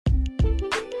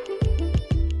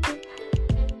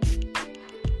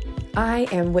I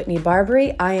am Whitney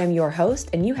Barbary. I am your host,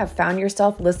 and you have found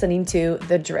yourself listening to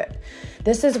The Drip.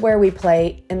 This is where we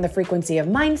play in the frequency of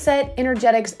mindset,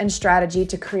 energetics, and strategy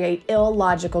to create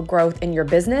illogical growth in your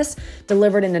business,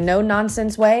 delivered in a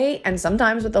no-nonsense way, and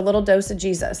sometimes with a little dose of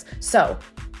Jesus. So,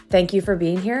 thank you for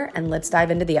being here, and let's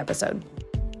dive into the episode.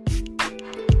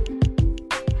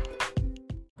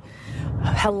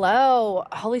 Hello.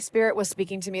 Holy Spirit was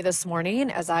speaking to me this morning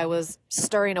as I was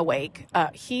stirring awake.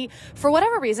 For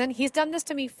whatever reason, he's done this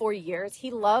to me for years.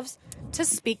 He loves to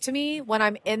speak to me when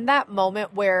I'm in that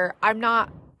moment where I'm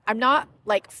not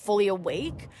like fully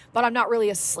awake, but I'm not really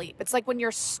asleep. It's like when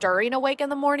you're stirring awake in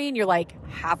the morning, you're like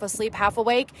half asleep, half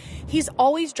awake. He's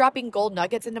always dropping gold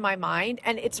nuggets into my mind,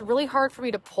 and it's really hard for me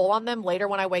to pull on them later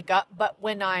when I wake up. But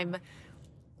when I'm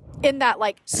in that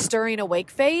like stirring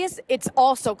awake phase, it's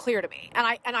all so clear to me. And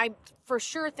I'm for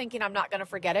sure thinking I'm not going to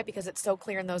forget it because it's so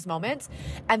clear in those moments.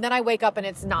 And then I wake up and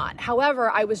it's not.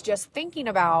 However, I was just thinking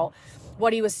about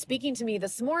what he was speaking to me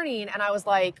this morning. And I was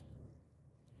like,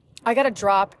 I got to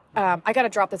drop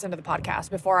this into the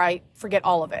podcast before I forget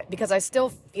all of it, because I still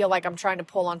feel like I'm trying to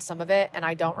pull on some of it and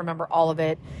I don't remember all of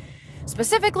it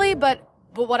specifically, but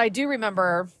what I do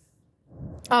remember,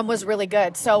 was really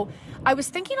good. So I was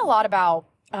thinking a lot about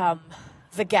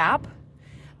the gap.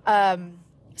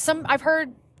 I've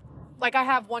heard, like, I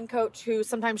have one coach who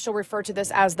sometimes she'll refer to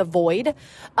this as the void.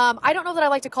 I don't know that I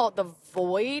like to call it the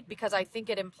void because I think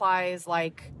it implies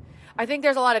I think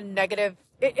there's a lot of negative.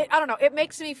 I don't know. It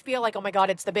makes me feel like, oh my God,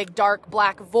 it's the big dark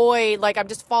black void. Like I'm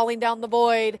just falling down the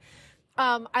void.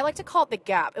 I like to call it the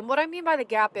gap. And what I mean by the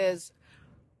gap is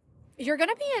you're going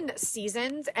to be in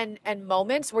seasons and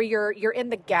moments where you're in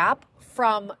the gap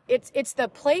from it's the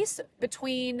place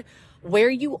between where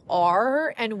you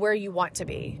are and where you want to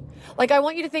be. Like, I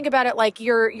want you to think about it like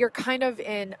you're kind of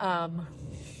in, I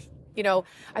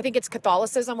think it's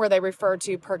Catholicism where they refer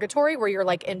to purgatory, where you're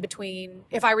like in between.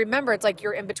 If I remember, it's like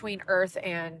you're in between earth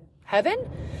and heaven.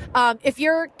 If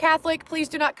you're Catholic, please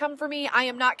do not come for me. I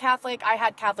am not Catholic. I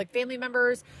had Catholic family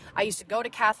members. I used to go to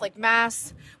Catholic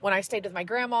mass when I stayed with my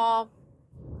grandma.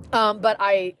 But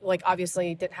I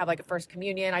obviously didn't have a first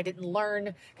communion. I didn't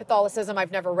learn Catholicism.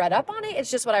 I've never read up on it.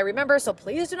 It's just what I remember. So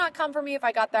please do not come for me if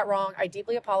I got that wrong. I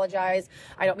deeply apologize.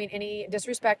 I don't mean any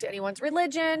disrespect to anyone's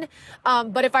religion.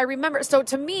 But if I remember, so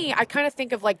to me, I kind of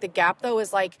think of the gap though,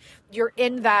 is you're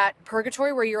in that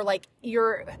purgatory where you're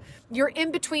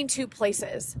in between two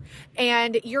places,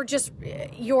 and you're just,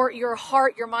 your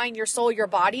heart, your mind, your soul, your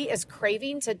body is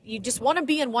craving you just want to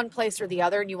be in one place or the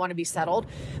other, and you want to be settled,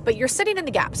 but you're sitting in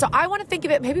the gap. So I want to think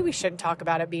of it, maybe we shouldn't talk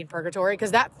about it being purgatory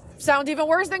because that sounds even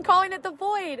worse than calling it the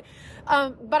void.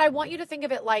 But I want you to think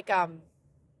of it like,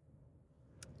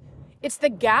 it's the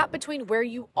gap between where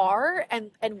you are and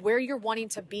where you're wanting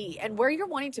to be. And where you're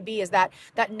wanting to be is that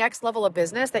next level of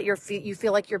business that you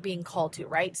feel like you're being called to,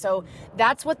 right? So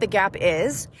that's what the gap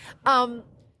is. This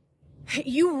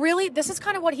is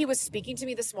kind of what he was speaking to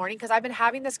me this morning, because I've been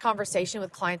having this conversation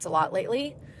with clients a lot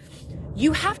lately.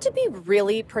 You have to be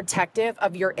really protective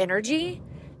of your energy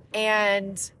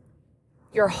and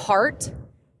your heart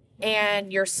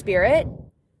and your spirit,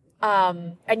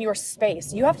 and your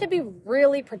space. You have to be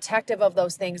really protective of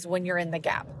those things when you're in the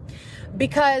gap,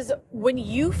 because when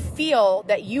you feel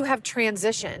that you have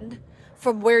transitioned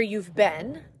from where you've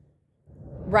been,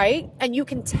 right? And you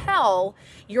can tell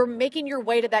you're making your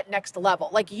way to that next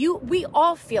level. We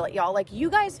all feel it, y'all.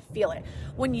 You guys feel it.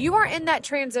 When you are in that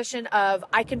transition of,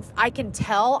 I can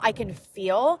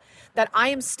feel that I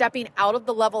am stepping out of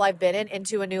the level I've been in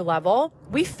into a new level.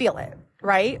 We feel it,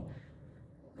 right?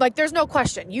 There's no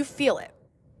question. You feel it.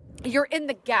 You're in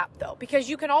the gap though, because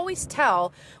you can always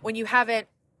tell when you haven't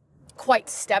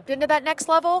quite stepped into that next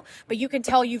level, but you can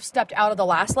tell you've stepped out of the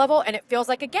last level, and it feels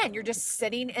like, again, you're just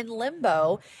sitting in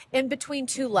limbo in between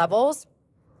two levels,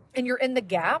 and you're in the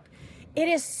gap. It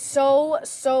is so,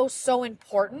 so, so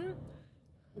important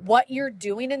what you're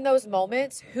doing in those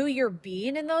moments, who you're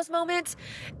being in those moments,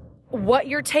 what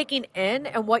you're taking in,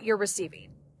 and what you're receiving.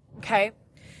 Okay?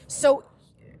 So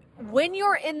when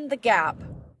you're in the gap,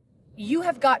 you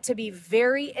have got to be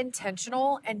very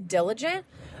intentional and diligent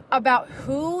about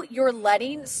who you're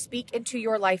letting speak into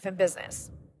your life and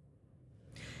business.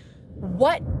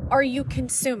 What are you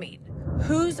consuming?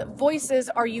 Whose voices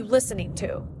are you listening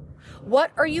to?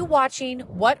 What are you watching?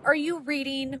 What are you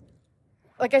reading?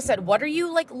 Like I said, what are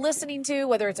you listening to,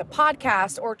 whether it's a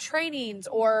podcast or trainings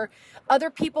or other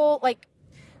people?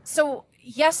 So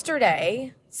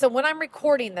when I'm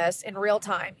recording this in real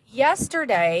time,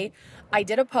 yesterday I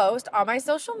did a post on my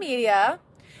social media,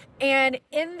 and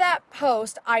in that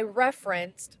post I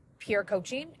referenced peer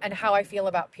coaching and how I feel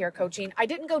about peer coaching. I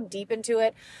didn't go deep into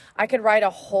it. I could write a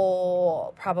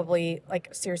whole, probably,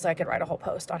 like, seriously, I could write a whole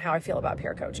post on how I feel about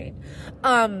peer coaching.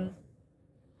 I'm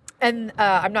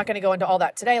not going to go into all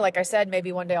that today. Like I said,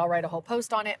 maybe one day I'll write a whole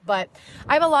post on it, but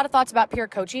I have a lot of thoughts about peer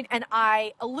coaching, and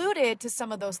I alluded to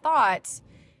some of those thoughts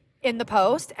in the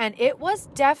post, and it was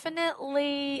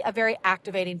definitely a very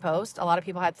activating post. A lot of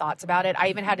people had thoughts about it. I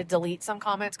even had to delete some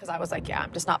comments because I was like, yeah,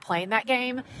 I'm just not playing that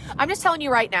game. I'm just telling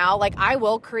you right now, like, I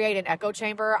will create an echo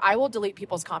chamber. I will delete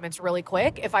people's comments really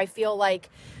quick if I feel like,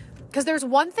 because there's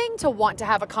one thing to want to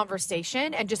have a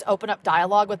conversation and just open up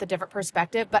dialogue with a different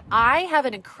perspective, but I have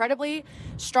an incredibly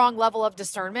strong level of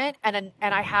discernment, and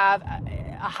I have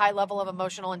a high level of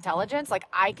emotional intelligence. Like,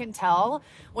 I can tell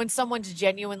when someone's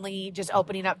genuinely just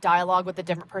opening up dialogue with a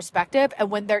different perspective, and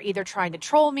when they're either trying to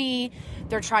troll me,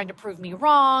 they're trying to prove me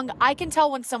wrong. I can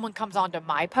tell when someone comes onto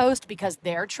my post because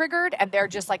they're triggered and they're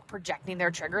just like projecting their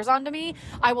triggers onto me.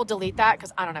 I will delete that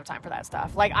because I don't have time for that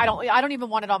stuff. Like, I don't even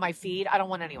want it on my feed. I don't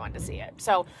want anyone to see it.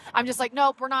 So I'm just like,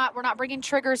 nope, we're not bringing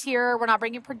triggers here. We're not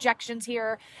bringing projections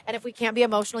here. And if we can't be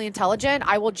emotionally intelligent,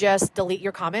 I will just delete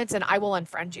your comments and I will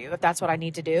unfriend you if that's what I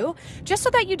need to do, just so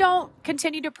that you don't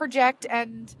continue to project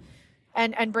and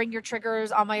bring your triggers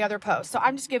on my other posts. So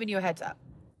I'm just giving you a heads up.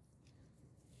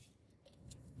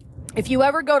 If you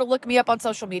ever go to look me up on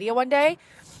social media one day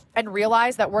and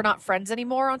realize that we're not friends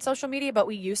anymore on social media, but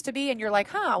we used to be, and you're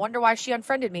like, I wonder why she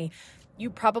unfriended me. You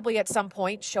probably at some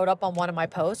point showed up on one of my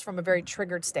posts from a very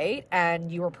triggered state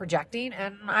and you were projecting,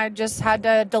 and I just had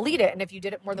to delete it. And if you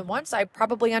did it more than once, I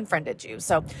probably unfriended you.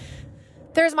 So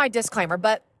there's my disclaimer.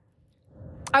 But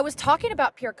I was talking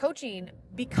about peer coaching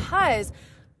because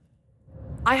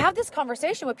I have this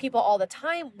conversation with people all the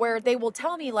time where they will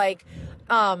tell me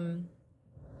and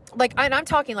I'm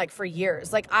talking like for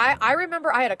years. Like, I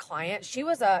remember I had a client. She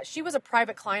was a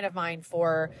private client of mine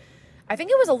for, I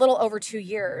think it was a little over 2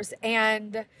 years.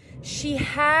 And she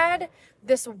had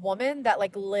this woman that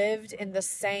like lived in the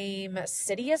same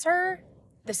city as her,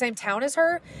 the same town as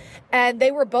her. And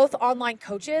they were both online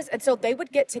coaches. And so they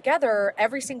would get together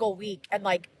every single week and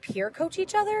like peer coach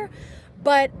each other.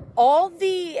 But all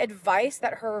the advice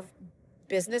that her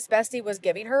business bestie was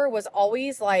giving her was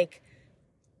always like,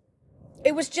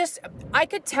 it was just, I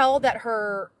could tell that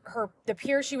the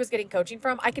peers she was getting coaching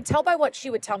from, I could tell by what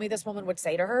she would tell me this woman would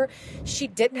say to her. She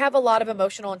didn't have a lot of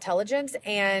emotional intelligence,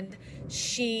 and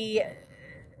she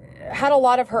had a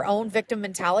lot of her own victim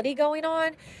mentality going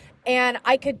on. And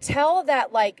I could tell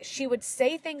that like she would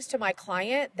say things to my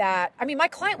client that, I mean, my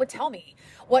client would tell me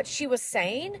what she was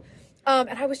saying. And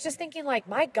I was just thinking like,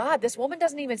 my God, this woman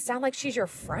doesn't even sound like she's your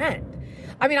friend.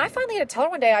 I mean, I finally had to tell her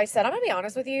one day, I said, I'm going to be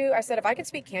honest with you. I said, if I could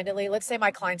speak candidly, let's say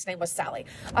my client's name was Sally.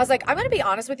 I was like, I'm going to be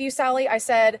honest with you, Sally. I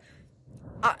said,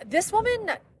 this woman,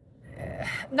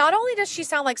 not only does she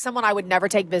sound like someone I would never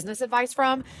take business advice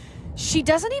from, she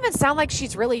doesn't even sound like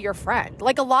she's really your friend.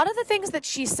 Like, a lot of the things that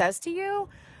she says to you,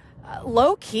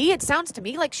 low key, it sounds to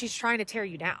me like she's trying to tear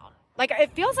you down. Like,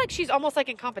 it feels like she's almost like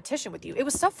in competition with you. It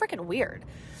was so freaking weird.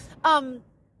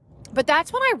 But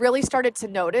that's when I really started to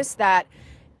notice that,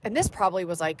 and this probably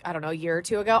was like, I don't know, a year or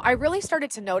two ago, I really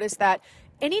started to notice that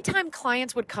anytime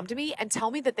clients would come to me and tell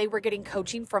me that they were getting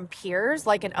coaching from peers,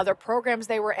 like in other programs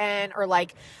they were in, or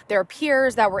like their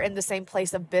peers that were in the same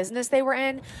place of business they were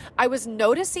in, I was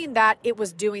noticing that it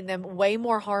was doing them way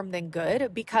more harm than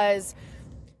good, because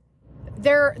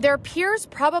their peers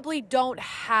probably don't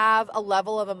have a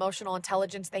level of emotional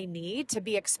intelligence they need to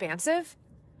be expansive.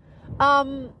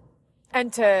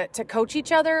 And to coach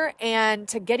each other and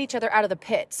to get each other out of the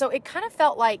pit. So it kind of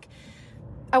felt like,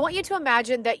 I want you to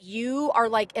imagine that you are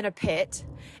like in a pit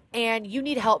and you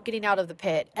need help getting out of the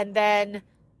pit. And then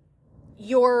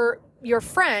your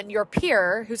friend, your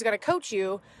peer who's going to coach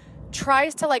you,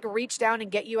 tries to like reach down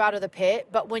and get you out of the pit.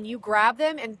 But when you grab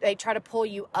them and they try to pull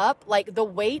you up, like the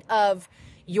weight of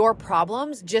your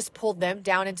problems just pulled them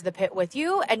down into the pit with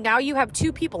you. And now you have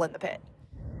two people in the pit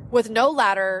with no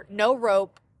ladder, no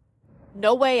rope,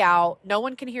 no way out. No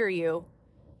one can hear you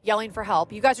yelling for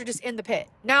help. You guys are just in the pit.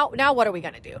 Now what are we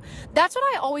going to do? That's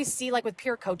what I always see like with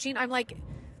peer coaching. I'm like,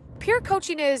 peer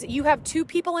coaching is you have two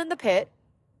people in the pit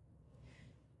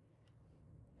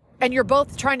and you're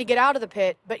both trying to get out of the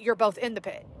pit, but you're both in the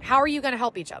pit. How are you going to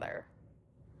help each other?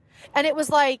 And it was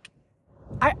like,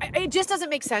 it just doesn't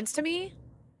make sense to me.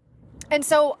 And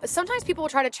so sometimes people will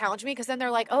try to challenge me because then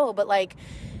they're like, oh,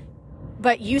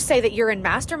 but you say that you're in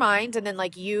masterminds, and then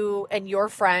like you and your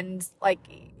friends, like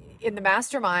in the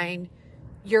mastermind,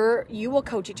 you will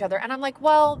coach each other. And I'm like,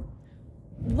 well,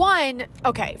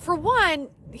 for one,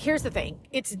 here's the thing.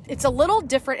 It's a little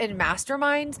different in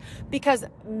masterminds, because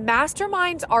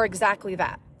masterminds are exactly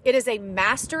that. It is a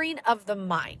mastering of the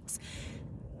minds.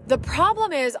 The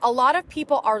problem is a lot of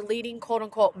people are leading quote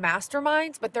unquote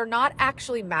masterminds, but they're not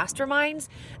actually masterminds.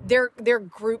 They're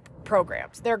group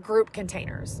programs. They're group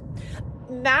containers.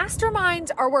 Masterminds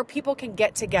are where people can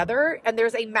get together and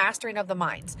there's a mastering of the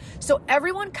minds. So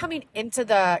everyone coming into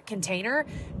the container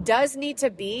does need to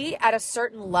be at a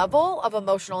certain level of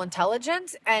emotional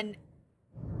intelligence, and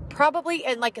probably,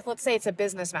 and like, let's say it's a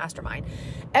business mastermind.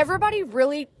 Everybody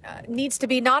really needs to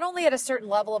be not only at a certain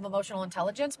level of emotional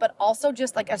intelligence, but also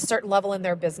just like a certain level in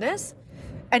their business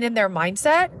and in their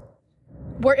mindset,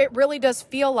 where it really does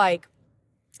feel like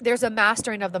there's a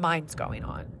mastering of the minds going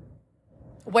on,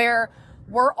 where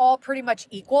we're all pretty much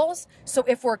equals. So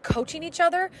if we're coaching each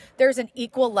other, there's an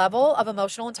equal level of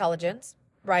emotional intelligence,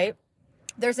 right?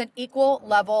 There's an equal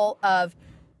level of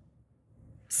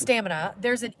stamina.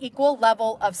 There's an equal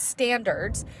level of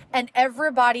standards, and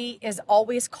everybody is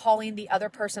always calling the other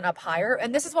person up higher.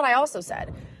 And this is what I also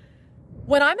said.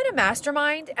 When I'm in a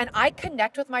mastermind and I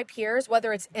connect with my peers,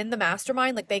 whether it's in the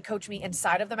mastermind, like they coach me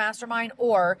inside of the mastermind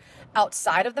or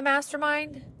outside of the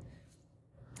mastermind,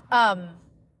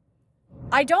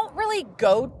 I don't really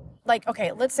go like,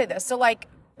 okay, let's say this. So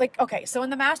okay, so in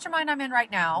the mastermind I'm in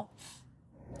right now,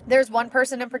 there's one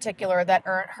person in particular that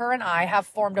her and I have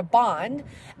formed a bond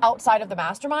outside of the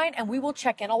mastermind, and we will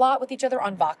check in a lot with each other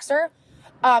on Voxer.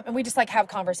 And we just like have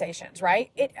conversations,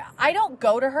 right? I don't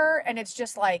go to her and it's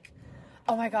just like,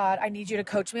 oh my God, I need you to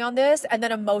coach me on this. And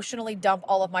then emotionally dump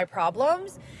all of my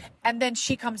problems. And then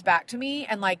she comes back to me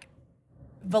and like,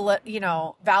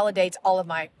 validates all of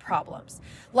my problems.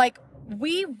 Like,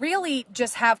 we really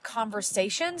just have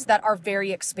conversations that are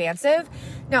very expansive.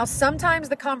 Now, sometimes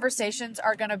the conversations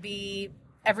are going to be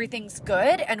everything's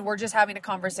good and we're just having a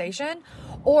conversation,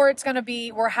 or it's going to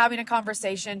be we're having a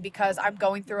conversation because I'm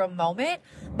going through a moment.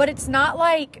 But it's not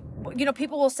like,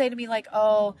 people will say to me like,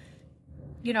 oh,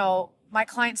 my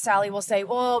client Sally will say,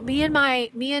 well, me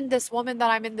and this woman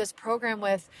that I'm in this program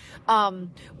with,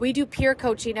 we do peer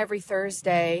coaching every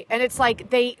Thursday. And it's like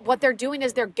what they're doing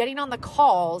is they're getting on the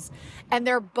calls and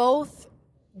they're both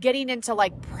getting into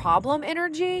like problem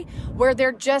energy, where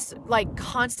they're just like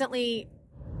constantly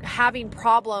having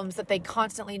problems that they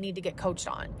constantly need to get coached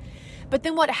on. But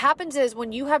then what happens is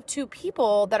when you have two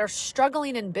people that are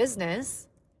struggling in business,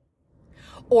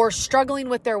 or struggling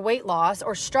with their weight loss,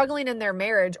 or struggling in their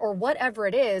marriage, or whatever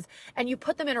it is, and you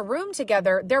put them in a room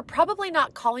together, they're probably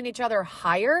not calling each other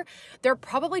higher. They're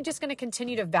probably just going to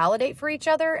continue to validate for each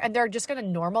other, and they're just going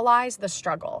to normalize the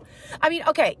struggle. I mean,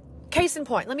 okay, case in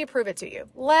point. Let me prove it to you.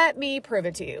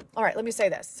 All right, let me say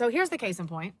this. So here's the case in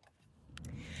point.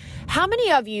 How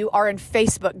many of you are in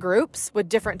Facebook groups with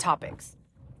different topics?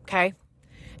 Okay.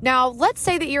 Now, let's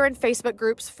say that you're in Facebook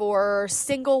groups for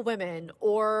single women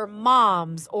or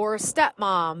moms or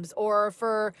stepmoms or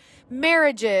for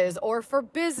marriages or for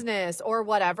business or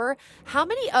whatever. How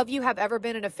many of you have ever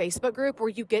been in a Facebook group where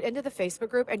you get into the Facebook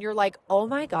group and you're like, oh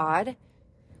my God,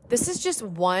 this is just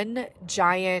one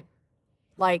giant,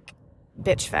 like,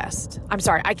 bitch fest. I'm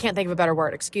sorry, I can't think of a better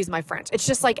word. Excuse my French. It's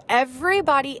just like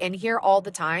everybody in here all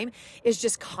the time is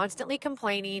just constantly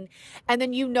complaining. And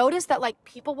then you notice that like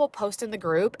people will post in the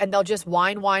group and they'll just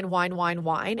whine.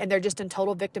 And they're just in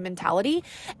total victim mentality.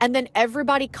 And then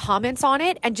everybody comments on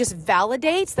it and just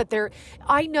validates that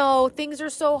I know things are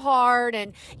so hard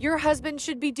and your husband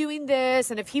should be doing this.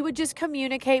 And if he would just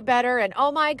communicate better, and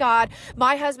oh my God,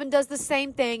 my husband does the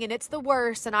same thing and it's the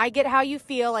worst. And I get how you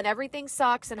feel and everything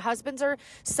sucks and husbands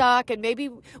suck and maybe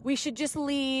we should just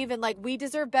leave and like we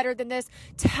deserve better than this.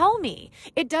 Tell me.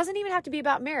 It doesn't even have to be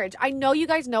about marriage. I know you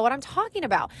guys know what I'm talking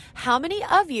about. How many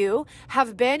of you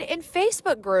have been in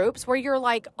Facebook groups where you're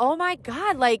like, oh my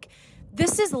God, like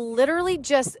this is literally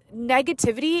just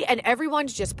negativity and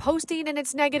everyone's just posting and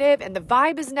it's negative and the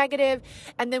vibe is negative.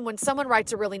 And then when someone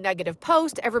writes a really negative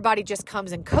post, everybody just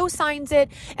comes and co-signs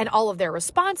it and all of their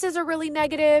responses are really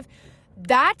negative.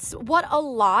 That's what a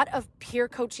lot of peer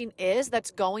coaching is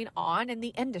that's going on in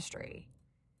the industry.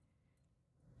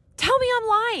 Tell me I'm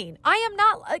lying. I am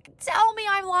not. Tell me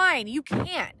I'm lying. You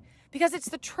can't, because it's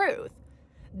the truth.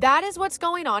 That is what's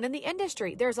going on in the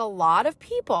industry. There's a lot of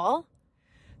people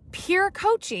peer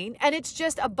coaching, and it's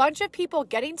just a bunch of people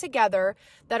getting together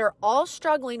that are all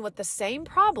struggling with the same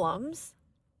problems.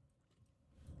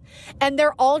 And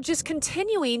they're all just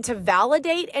continuing to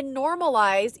validate and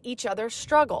normalize each other's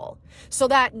struggle so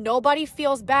that nobody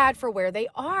feels bad for where they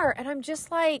are. And I'm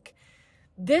just like,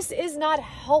 this is not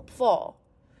helpful.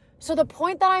 So the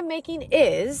point that I'm making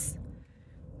is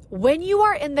when you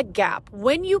are in the gap,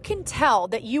 when you can tell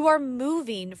that you are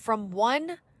moving from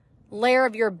one layer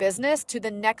of your business to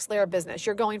the next layer of business,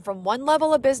 you're going from one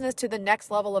level of business to the next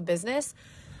level of business,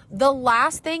 The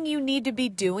last thing you need to be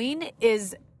doing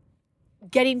is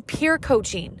getting peer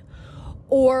coaching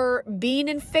or being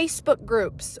in Facebook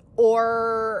groups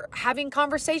or having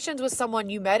conversations with someone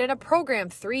you met in a program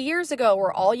 3 years ago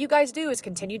where all you guys do is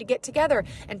continue to get together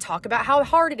and talk about how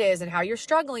hard it is and how you're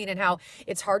struggling and how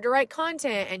it's hard to write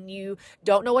content and you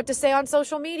don't know what to say on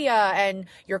social media and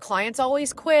your clients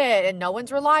always quit and no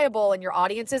one's reliable and your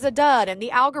audience is a dud and the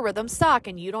algorithms suck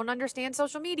and you don't understand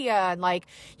social media and like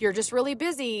you're just really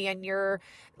busy and your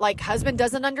like husband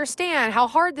doesn't understand how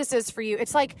hard this is for you.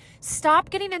 It's like, stop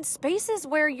getting in spaces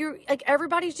where you're like,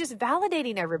 everybody's just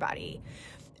validating everybody.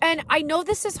 And I know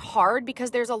this is hard because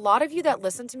there's a lot of you that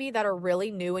listen to me that are really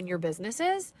new in your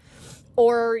businesses,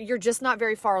 or you're just not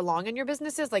very far along in your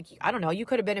businesses. Like, I don't know, you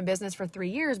could have been in business for 3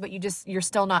 years, but you're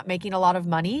still not making a lot of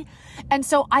money. And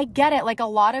so I get it. Like, a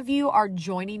lot of you are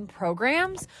joining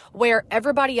programs where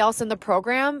everybody else in the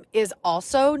program is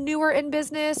also newer in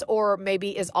business or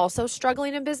maybe is also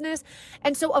struggling in business.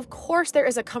 And so of course there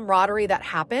is a camaraderie that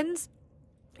happens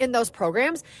in those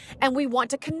programs, and we want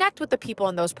to connect with the people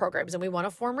in those programs and we want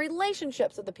to form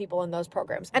relationships with the people in those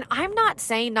programs. And I'm not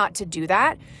saying not to do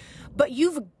that, but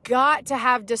you've got to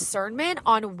have discernment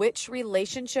on which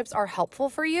relationships are helpful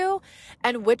for you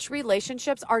and which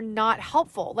relationships are not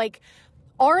helpful. Like,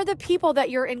 are the people that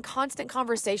you're in constant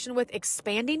conversation with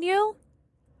expanding you,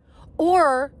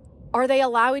 or are they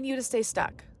allowing you to stay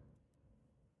stuck?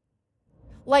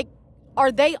 Like,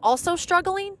 are they also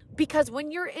struggling? Because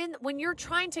when you're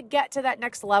trying to get to that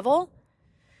next level,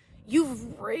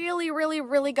 you've really, really,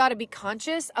 really got to be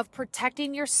conscious of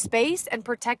protecting your space and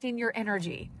protecting your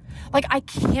energy. Like, I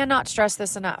cannot stress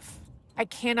this enough. I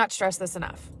cannot stress this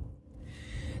enough.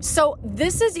 So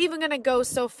this is even going to go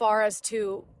so far as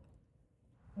to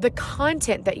the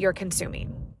content that you're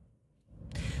consuming,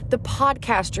 the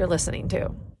podcast you're listening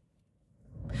to,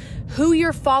 who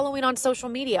you're following on social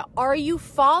media. Are you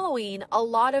following a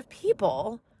lot of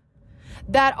people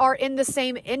that are in the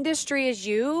same industry as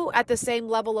you, at the same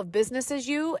level of business as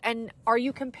you? And are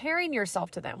you comparing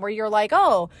yourself to them where you're like,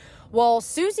 oh, well,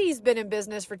 Susie's been in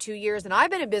business for 2 years and I've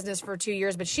been in business for 2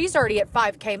 years, but she's already at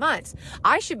 5K months.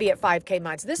 I should be at 5K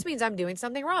months. This means I'm doing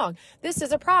something wrong. This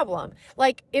is a problem.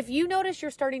 Like, if you notice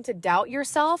you're starting to doubt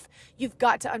yourself, you've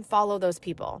got to unfollow those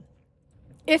people.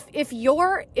 Let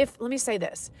me say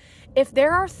this, if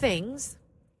there are things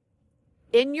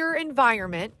in your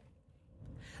environment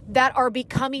that are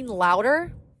becoming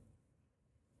louder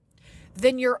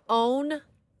than your own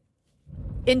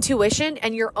intuition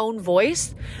and your own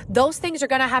voice, those things are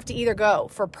going to have to either go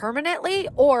permanently.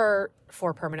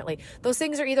 Those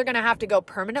things are either going to have to go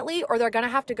permanently or they're going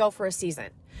to have to go for a season.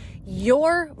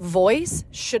 Your voice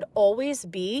should always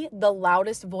be the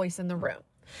loudest voice in the room.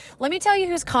 Let me tell you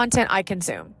whose content I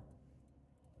consume.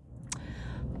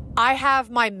 I have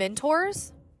my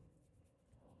mentors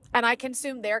and I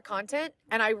consume their content,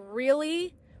 and I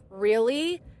really,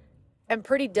 really am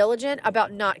pretty diligent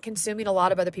about not consuming a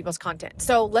lot of other people's content.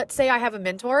 So let's say I have a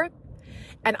mentor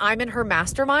and I'm in her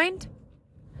mastermind.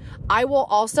 I will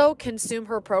also consume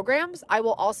her programs. I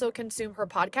will also consume her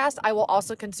podcast. I will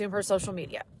also consume her social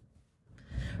media.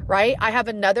 Right? I have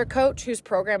another coach whose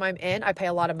program I'm in. I pay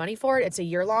a lot of money for it. It's a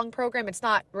year-long program. It's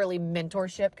not really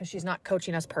mentorship because she's not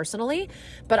coaching us personally,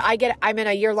 but I'm in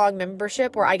a year-long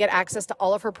membership where I get access to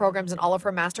all of her programs and all of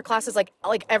her masterclasses,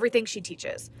 like everything she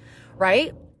teaches,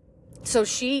 right? So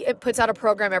she puts out a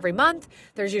program every month.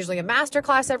 There's usually a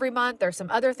masterclass every month. There's some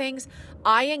other things.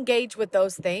 I engage with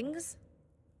those things,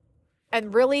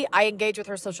 and really I engage with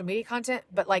her social media content,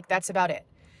 but like, that's about it.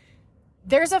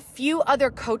 There's a few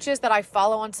other coaches that I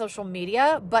follow on social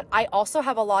media, but I also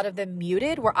have a lot of them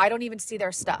muted where I don't even see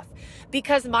their stuff.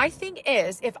 Because my thing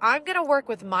is, if I'm going to work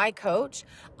with my coach,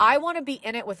 I want to be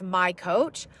in it with my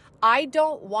coach. I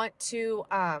don't want to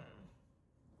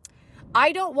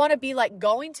be like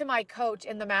going to my coach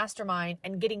in the mastermind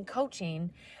and getting coaching,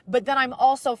 but then I'm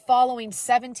also following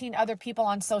 17 other people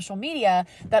on social media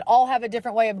that all have a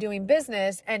different way of doing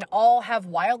business and all have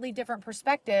wildly different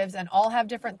perspectives and all have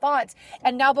different thoughts.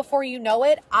 And now before you know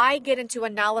it, I get into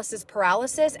analysis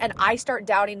paralysis and I start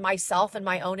doubting myself and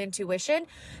my own intuition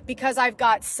because I've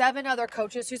got 7 other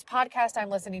coaches whose podcast I'm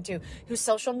listening to, whose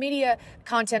social media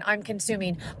content I'm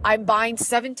consuming. I'm buying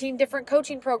 17 different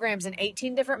coaching programs and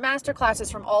 18 different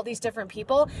masterclasses from all these different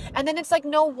people. And then it's like,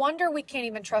 no wonder we can't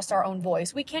even trust our own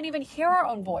voice. We can't even hear our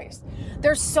own voice.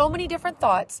 There's so many different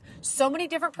thoughts, so many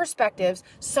different perspectives,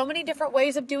 so many different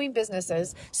ways of doing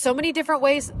businesses, so many different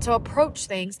ways to approach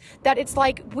things that it's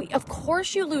like, of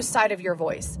course you lose sight of your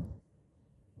voice.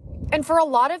 And for a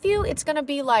lot of you, it's going to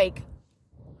be like,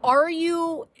 Are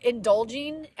you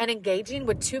indulging and engaging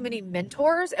with too many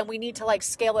mentors and we need to like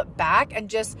scale it back and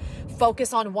just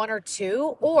focus on one or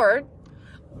two? Or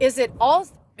is it all,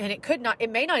 and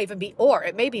it may not even be, or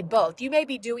it may be both. You may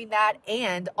be doing that,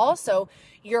 and also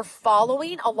you're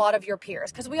following a lot of your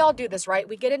peers, because we all do this, right?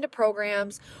 We get into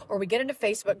programs or we get into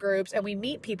Facebook groups and we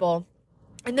meet people.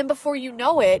 And then before you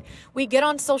know it, we get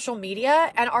on social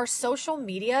media, and our social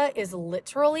media is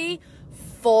literally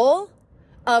full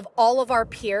of all of our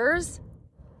peers.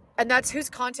 And that's whose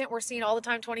content we're seeing all the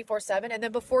time, 24/7. And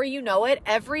then before you know it,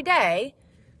 every day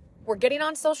we're getting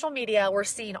on social media, we're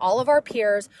seeing all of our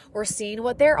peers, we're seeing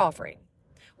what they're offering,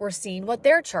 we're seeing what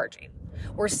they're charging,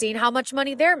 we're seeing how much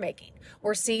money they're making,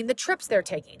 we're seeing the trips they're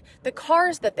taking, the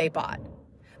cars that they bought,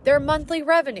 their monthly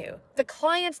revenue, the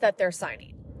clients that they're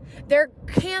signing, their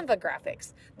Canva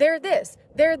graphics, they're this,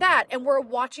 they're that. And we're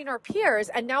watching our peers,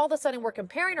 and now all of a sudden we're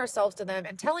comparing ourselves to them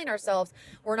and telling ourselves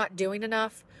we're not doing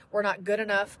enough, we're not good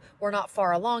enough, we're not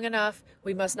far along enough,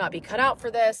 we must not be cut out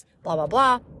for this, blah, blah,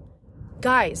 blah.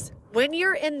 Guys, when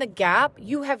you're in the gap,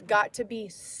 you have got to be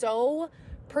so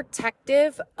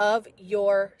protective of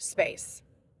your space.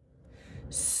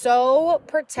 So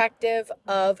protective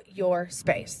of your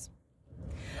space,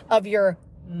 of your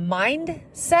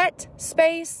mindset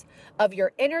space, of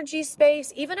your energy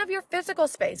space, even of your physical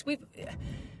space.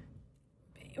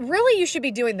 Really, you should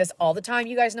be doing this all the time.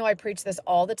 You guys know I preach this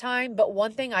all the time, but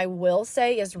one thing I will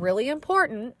say is really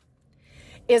important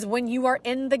is when you are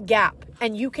in the gap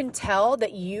and you can tell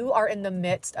that you are in the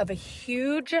midst of a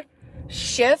huge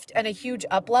shift and a huge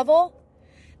up level,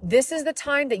 this is the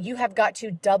time that you have got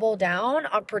to double down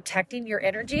on protecting your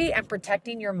energy and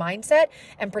protecting your mindset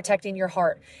and protecting your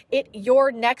heart.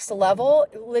 Your next level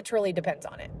literally depends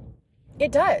on it.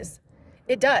 It does.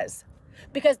 It does.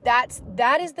 Because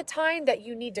that is the time that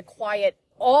you need to quiet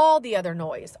all the other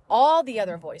noise, all the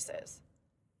other voices.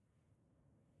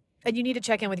 And you need to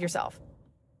check in with yourself.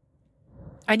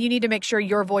 And you need to make sure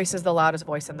your voice is the loudest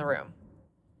voice in the room.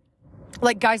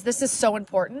 Like, guys, this is so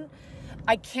important.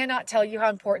 I cannot tell you how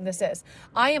important this is.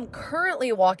 I am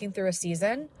currently walking through a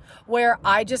season where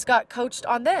I just got coached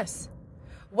on this,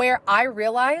 where I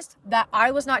realized that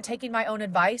I was not taking my own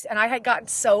advice, and I had gotten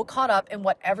so caught up in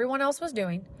what everyone else was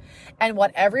doing and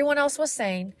what everyone else was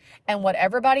saying and what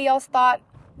everybody else thought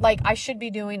like I should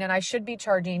be doing and I should be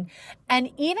charging.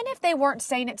 And even if they weren't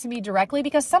saying it to me directly,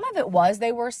 because some of it was,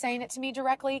 they were saying it to me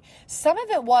directly. Some of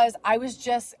it was, I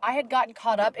had gotten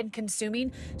caught up in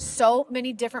consuming so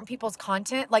many different people's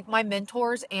content, like my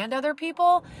mentors and other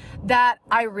people, that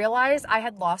I realized I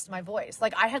had lost my voice.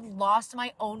 Like I had lost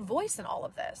my own voice in all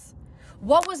of this.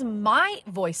 What was my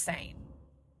voice saying?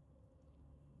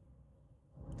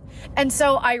 And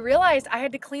so I realized I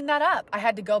had to clean that up. I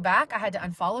had to go back. I had to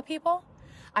unfollow people.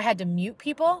 I had to mute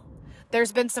people.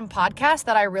 There's been some podcasts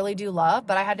that I really do love,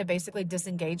 but I had to basically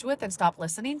disengage with and stop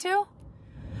listening to.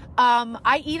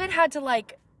 I even had to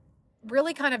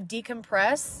really kind of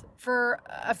decompress for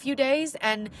a few days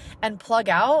and plug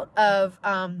out of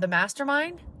the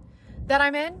mastermind that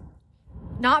I'm in.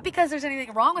 Not because there's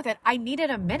anything wrong with it. I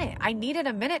needed a minute. I needed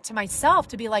a minute to myself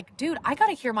to be like, dude, I got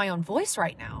to hear my own voice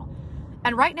right now.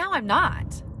 And right now I'm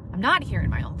not hearing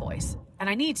my own voice, and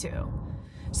I need to.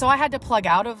 So I had to plug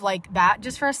out of that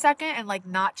just for a second and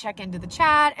not check into the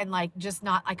chat and I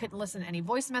couldn't listen to any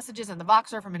voice messages in the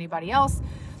Voxer from anybody else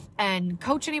and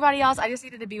coach anybody else. I just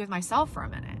needed to be with myself for a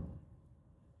minute.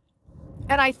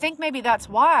 And I think maybe that's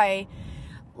why,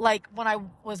 when I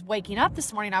was waking up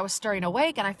this morning, I was stirring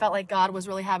awake and I felt like God was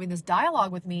really having this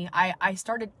dialogue with me. I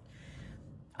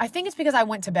think it's because I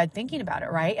went to bed thinking about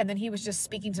it, right? And then he was just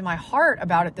speaking to my heart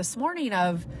about it this morning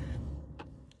of,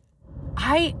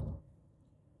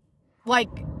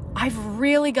 I've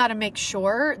really got to make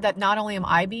sure that not only am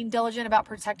I being diligent about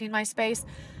protecting my space,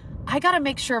 I got to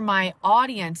make sure my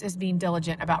audience is being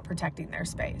diligent about protecting their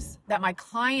space, that my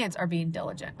clients are being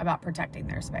diligent about protecting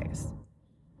their space.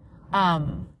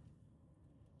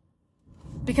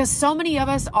 Because so many of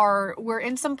us we're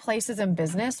in some places in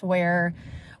business where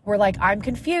we're I'm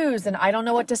confused and I don't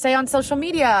know what to say on social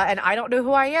media and I don't know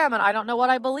who I am and I don't know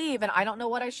what I believe and I don't know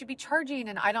what I should be charging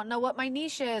and I don't know what my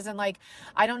niche is and I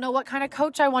don't know what kind of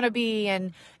coach I want to be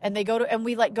and we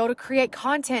go to create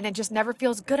content and it just never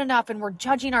feels good enough and we're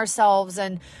judging ourselves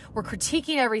and we're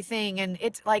critiquing everything and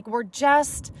it's I'm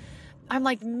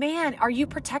man, are you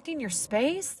protecting your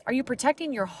space? Are you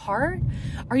protecting your heart?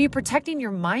 Are you protecting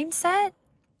your mindset?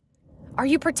 Are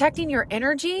you protecting your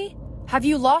energy? Have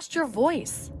you lost your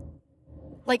voice?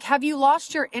 Have you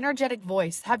lost your energetic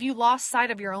voice? Have you lost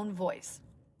sight of your own voice?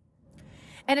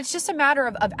 And it's just a matter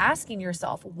of asking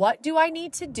yourself, what do I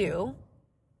need to do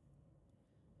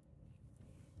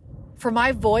for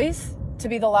my voice to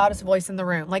be the loudest voice in the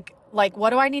room. Like what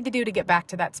do I need to do to get back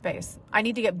to that space? I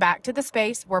need to get back to the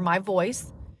space where my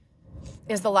voice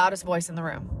is the loudest voice in the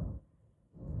room.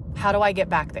 How do I get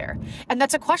back there? And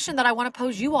that's a question that I want to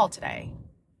pose you all today.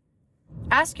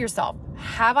 Ask yourself,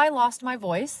 have I lost my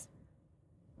voice?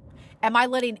 Am I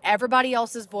letting everybody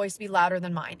else's voice be louder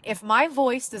than mine? If my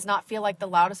voice does not feel like the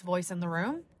loudest voice in the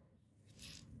room,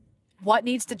 what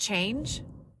needs to change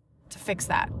to fix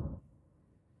that?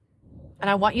 And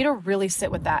I want you to really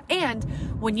sit with that. And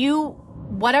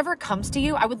whatever comes to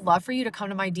you, I would love for you to come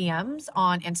to my DMs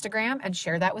on Instagram and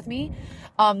share that with me.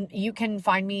 You can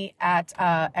find me at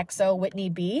XO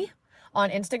Whitney B on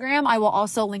Instagram. I will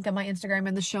also link up my Instagram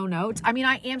in the show notes. I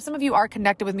mean, some of you are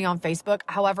connected with me on Facebook.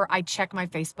 However, I check my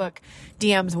Facebook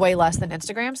DMs way less than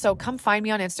Instagram. So come find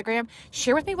me on Instagram.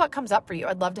 Share with me what comes up for you.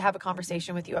 I'd love to have a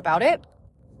conversation with you about it.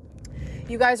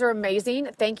 You guys are amazing.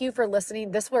 Thank you for listening.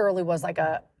 This really was like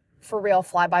a for real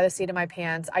fly by the seat of my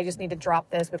pants. I just need to drop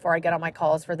this before I get on my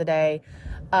calls for the day.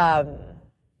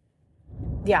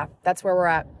 Yeah, that's where we're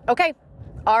at. Okay.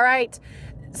 All right.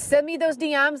 Send me those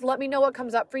DMs. Let me know what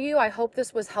comes up for you. I hope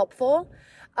this was helpful.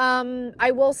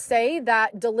 I will say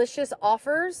that Delicious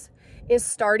Offers is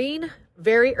starting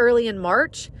very early in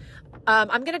March.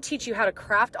 I'm going to teach you how to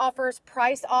craft offers,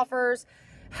 price offers,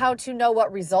 how to know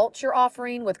what results you're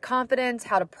offering with confidence,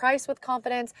 how to price with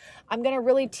confidence. I'm going to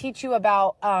really teach you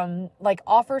about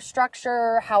offer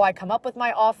structure, how I come up with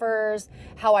my offers,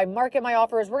 how I market my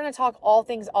offers. We're going to talk all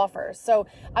things offers. So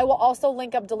I will also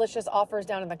link up Delicious Offers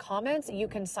down in the comments. You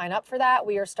can sign up for that.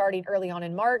 We are starting early on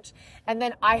in March. And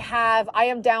then I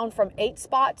am down from 8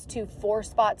 spots to 4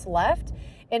 spots left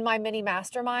in my mini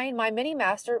mastermind. My mini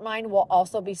mastermind will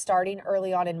also be starting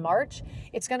early on in March.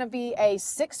 It's going to be a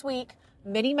 6-week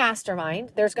mini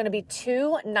mastermind. There's going to be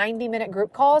 2 90-minute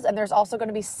group calls, and there's also going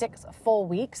to be 6 full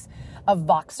weeks of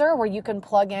Voxer where you can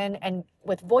plug in and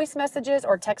with voice messages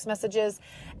or text messages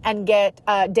and get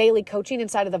daily coaching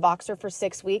inside of the Voxer for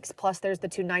 6 weeks. Plus there's the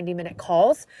 2 90-minute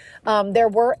calls. There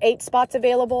were 8 spots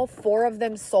available. 4 of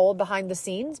them sold behind the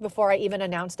scenes before I even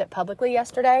announced it publicly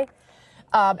yesterday.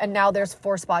 And now there's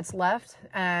 4 spots left,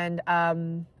 and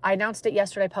I announced it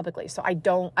yesterday publicly. So I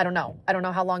don't know. I don't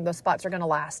know how long those spots are going to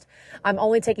last. I'm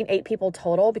only taking 8 people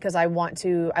total because I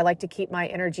like to keep my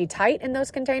energy tight in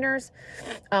those containers,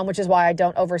 which is why I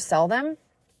don't oversell them.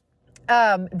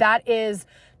 That is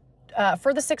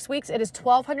for the 6 weeks, it is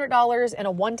 $1,200 in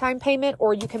a one-time payment,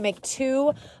 or you can make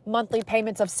 2 monthly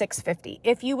payments of $650.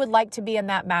 If you would like to be in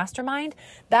that mastermind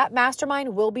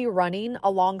will be running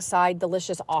alongside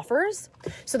Delicious Offers.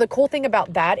 So the cool thing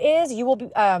about that is you will be,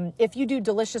 if you do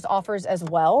Delicious Offers as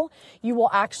well, you will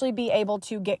actually be able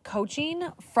to get coaching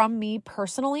from me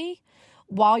personally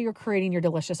while you're creating your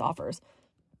Delicious Offers.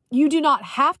 You do not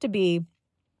have to be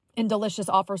in Delicious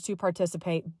Offers to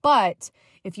participate, but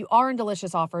if you are in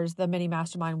Delicious Offers, the mini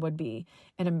mastermind would be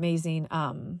an amazing,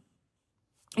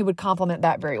 it would complement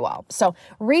that very well. So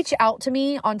reach out to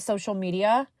me on social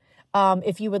media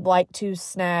if you would like to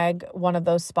snag one of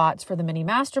those spots for the mini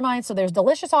mastermind. So there's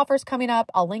Delicious Offers coming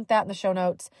up. I'll link that in the show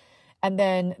notes. And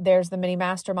then there's the mini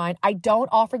mastermind. I don't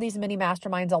offer these mini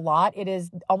masterminds a lot. It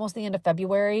is almost the end of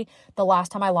February. The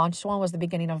last time I launched one was the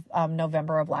beginning of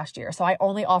November of last year. So I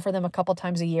only offer them a couple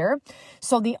times a year.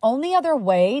 So the only other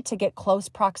way to get close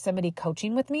proximity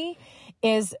coaching with me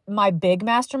is my big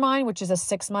mastermind, which is a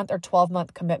 6-month or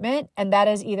 12-month commitment. And that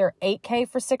is either $8K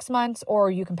for 6 months, or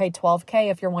you can pay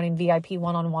 $12K if you're wanting VIP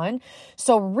one-on-one.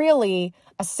 So really,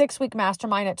 a 6-week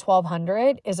mastermind at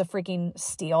 $1,200 is a freaking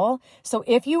steal. So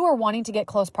if you are wanting to get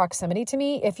close proximity to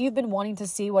me, if you've been wanting to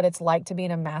see what it's like to be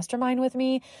in a mastermind with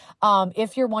me,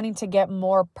 if you're wanting to get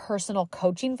more personal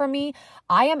coaching from me,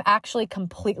 I am actually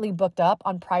completely booked up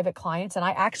on private clients, and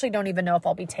I actually don't even know if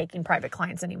I'll be taking private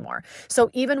clients anymore. So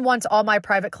even once all my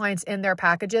private clients in their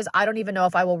packages, I don't even know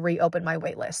if I will reopen my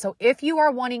wait list. So if you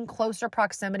are wanting closer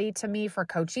proximity to me for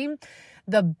coaching,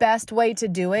 the best way to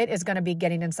do it is going to be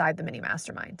getting inside the mini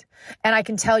mastermind. And I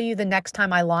can tell you the next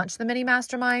time I launch the mini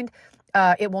mastermind,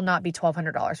 it will not be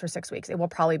 $1,200 for 6 weeks. It will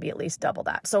probably be at least double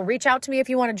that. So reach out to me if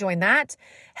you want to join that.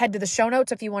 Head to the show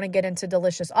notes if you want to get into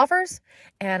Delicious Offers,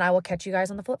 and I will catch you guys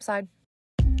on the flip side.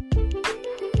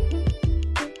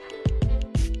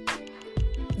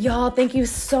 Y'all, thank you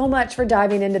so much for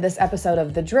diving into this episode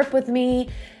of The Drip with me.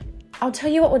 I'll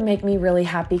tell you what would make me really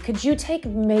happy. Could you take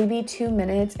maybe 2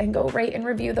 minutes and go rate and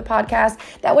review the podcast?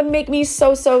 That would make me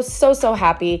so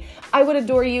happy. I would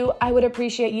adore you. I would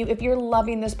appreciate you. If you're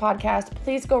loving this podcast,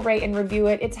 please go rate and review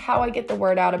it. It's how I get the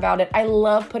word out about it. I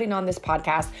love putting on this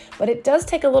podcast, but it does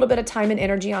take a little bit of time and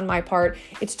energy on my part.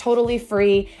 It's totally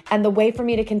free. And the way for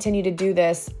me to continue to do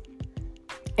this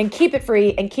and keep it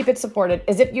free and keep it supported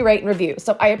is if you rate and review.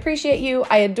 So I appreciate you.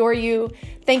 I adore you.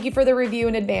 Thank you for the review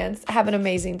in advance. Have an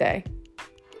amazing day.